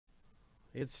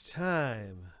It's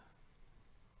time.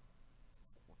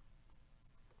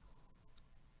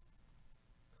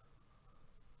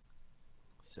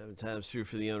 Seven times through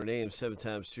for the owner name, 7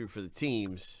 times through for the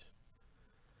teams.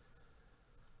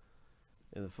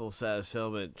 And the full-size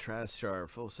helmet, TRISTAR,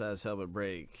 full-size helmet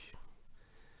break.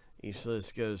 Each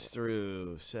list goes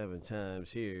through 7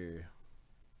 times here.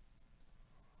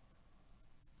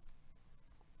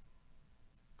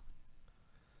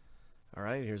 All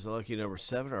right, here's the lucky number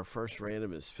 7. Our first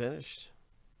random is finished.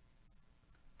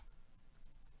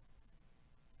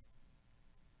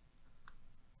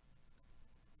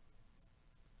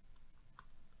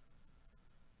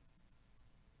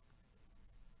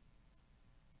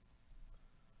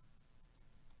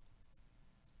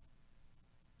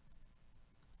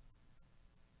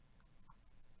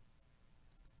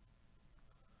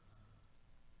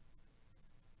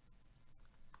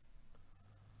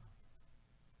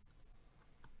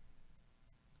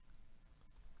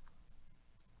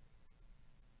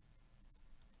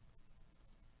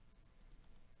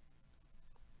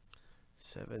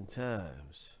 Seven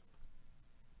times.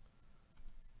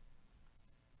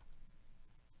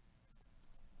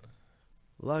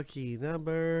 Lucky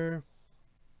number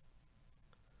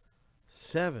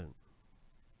 7.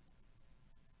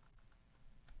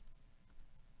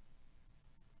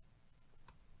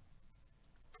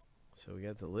 So we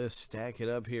got the list stacking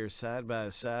up here side by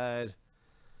side.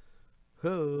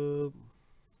 Hope.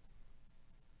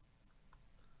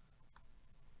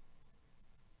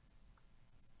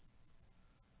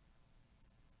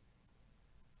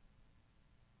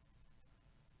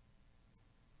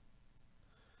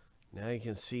 Now you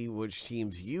can see which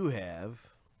teams you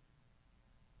have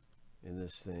in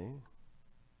this thing.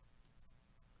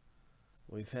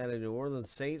 We've had a New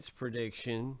Orleans Saints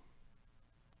prediction.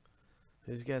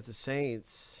 Who's got the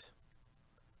Saints?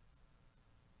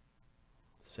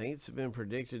 Saints have been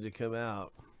predicted to come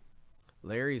out.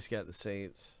 Larry's got the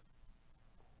Saints.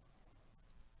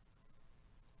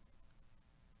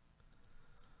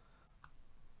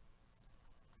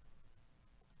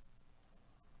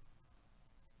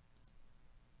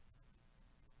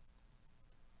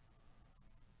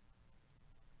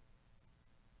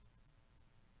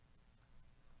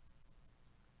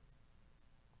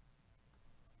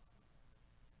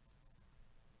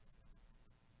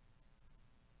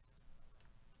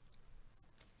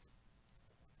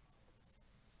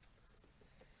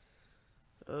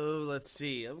 Oh, let's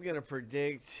see. I'm gonna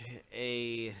predict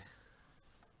a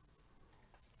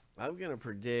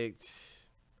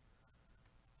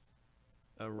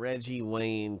Reggie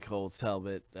Wayne Colts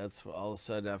helmet. That's all of a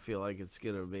sudden I feel like it's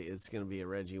gonna be a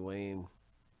Reggie Wayne.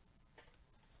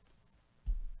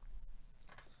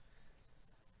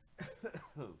 All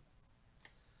right,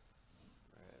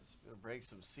 it's gonna break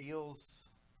some seals.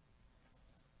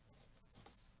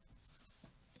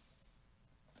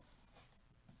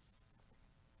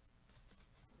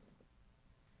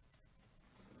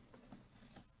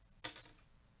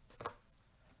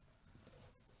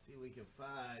 See what we can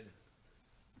find.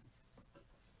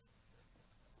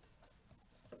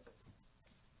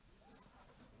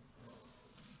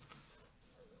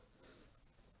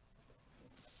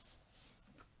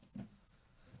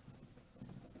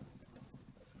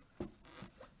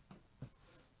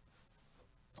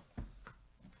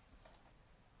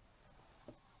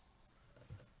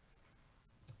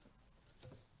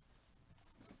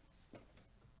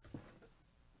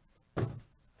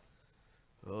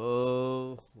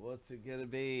 Oh, what's it gonna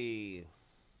be?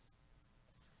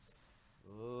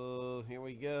 Oh, here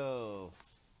we go.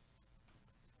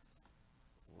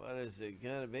 What is it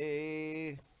gonna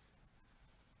be?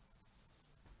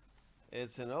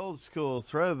 It's an old school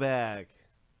throwback.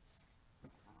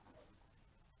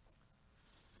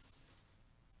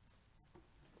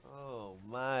 Oh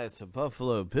my, it's a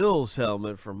Buffalo Bills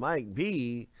helmet for Mike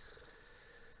B.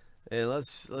 And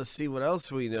let's see what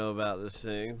else we know about this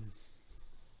thing.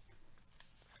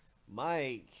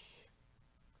 Mike.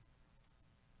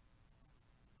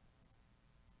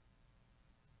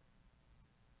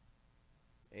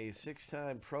 A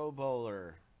 6-time Pro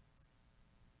Bowler.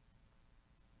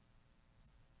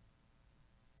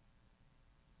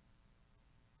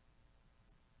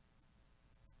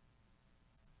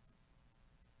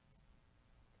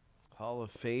 Hall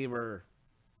of Famer.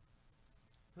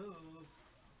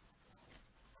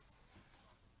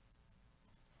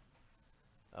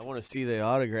 I want to see the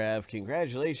autograph.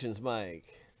 Congratulations, Mike.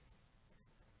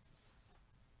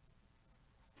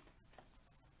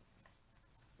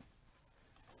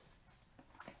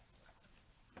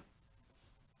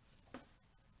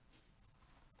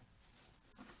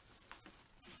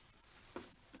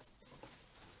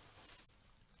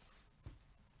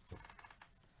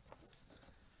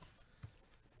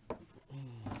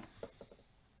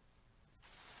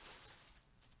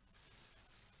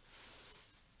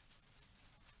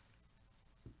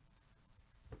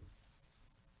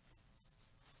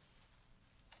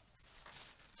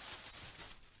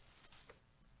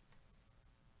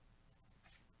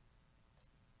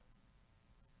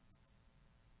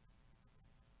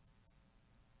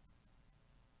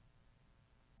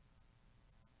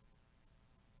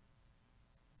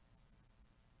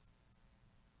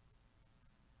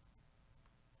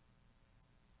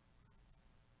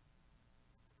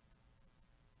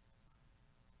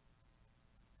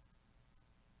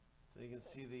 You can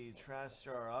see the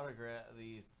TRISTAR autograph,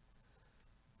 the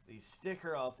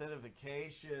sticker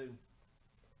authentication.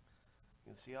 You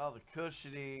can see all the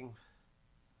cushioning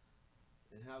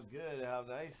and how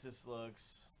nice this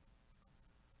looks.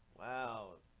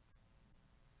 Wow,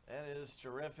 that is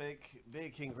terrific.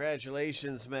 Big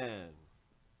congratulations, man.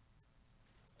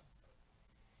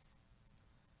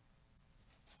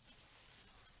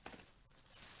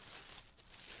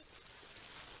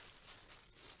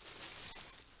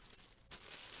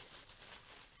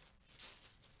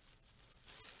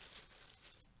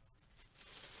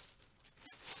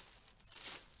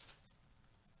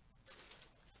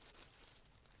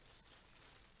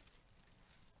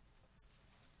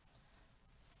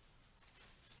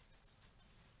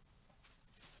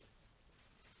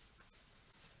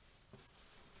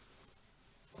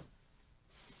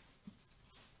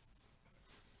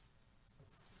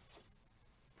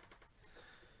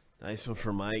 Nice one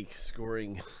for Mike,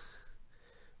 scoring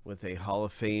with a Hall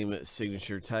of Fame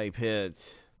signature type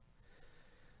hit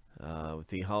with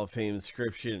the Hall of Fame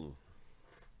inscription.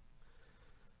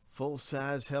 Full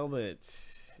size helmet,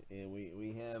 and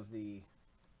we have the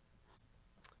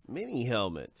mini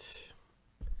helmet,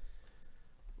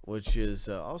 which is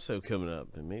also coming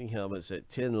up. The mini helmet's at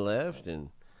 10 left, and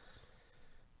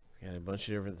got a bunch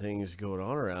of different things going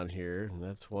on around here, and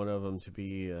that's one of them to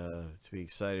be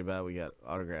excited about. We got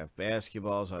autographed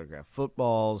basketballs, autographed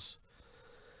footballs,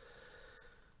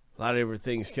 a lot of different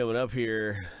things coming up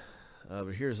here.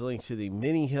 But here's a link to the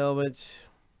mini helmet,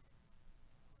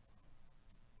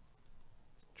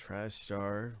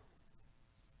 TRISTAR.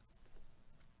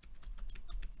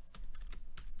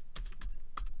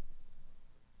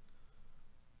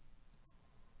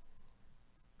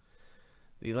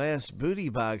 The last booty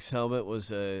box helmet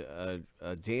was a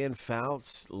Dan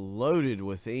Fouts loaded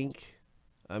with ink.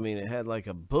 I mean, it had like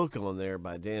a book on there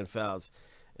by Dan Fouts.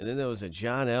 And then there was a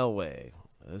John Elway.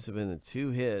 Those have been the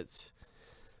two hits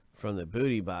from the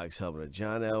booty box helmet. A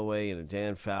John Elway and a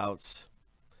Dan Fouts.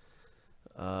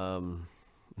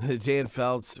 The Dan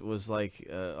Fouts was like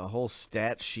a whole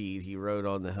stat sheet he wrote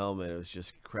on the helmet. It was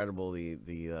just incredible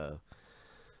the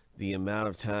amount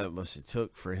of time it must have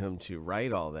took for him to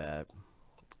write all that.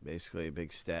 Basically a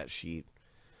big stat sheet,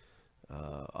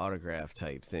 autograph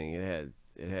type thing.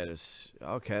 It had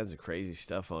all kinds of crazy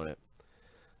stuff on it.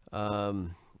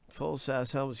 Full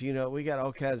size helmets. You know, we got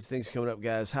all kinds of things coming up,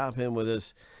 guys. Hop in with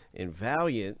us in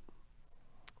Valiant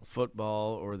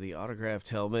football or the autographed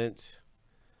helmet,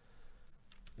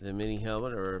 the mini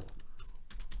helmet, or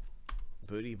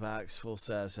booty box full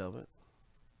size helmet.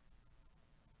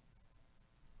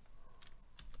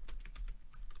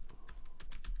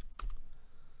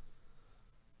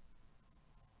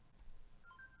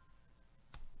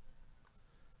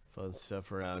 Fun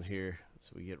stuff around here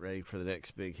as we get ready for the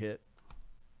next big hit.